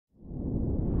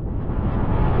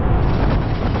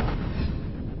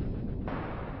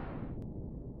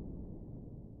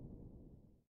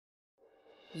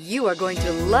You are going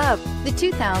to love the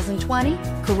 2020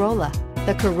 Corolla.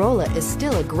 The Corolla is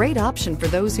still a great option for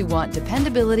those who want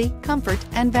dependability, comfort,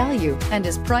 and value, and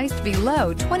is priced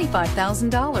below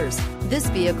 $25,000. This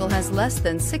vehicle has less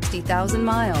than 60,000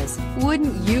 miles.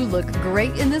 Wouldn't you look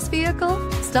great in this vehicle?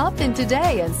 Stop in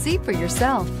today and see for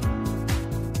yourself.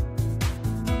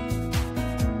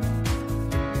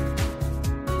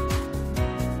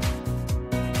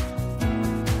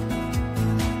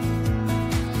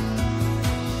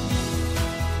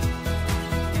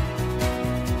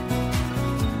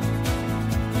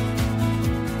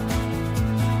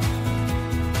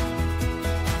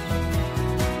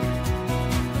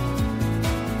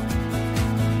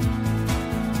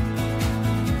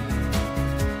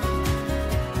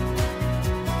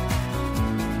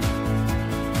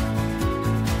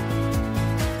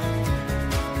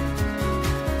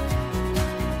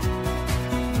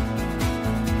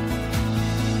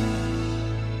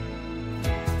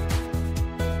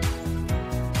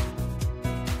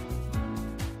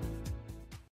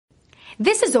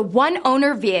 This is a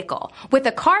one-owner vehicle with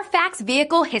a CARFAX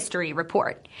vehicle history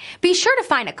report. Be sure to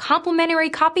find a complimentary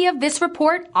copy of this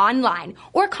report online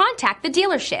or contact the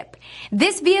dealership.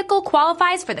 This vehicle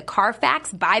qualifies for the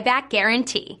CARFAX buyback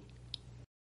guarantee.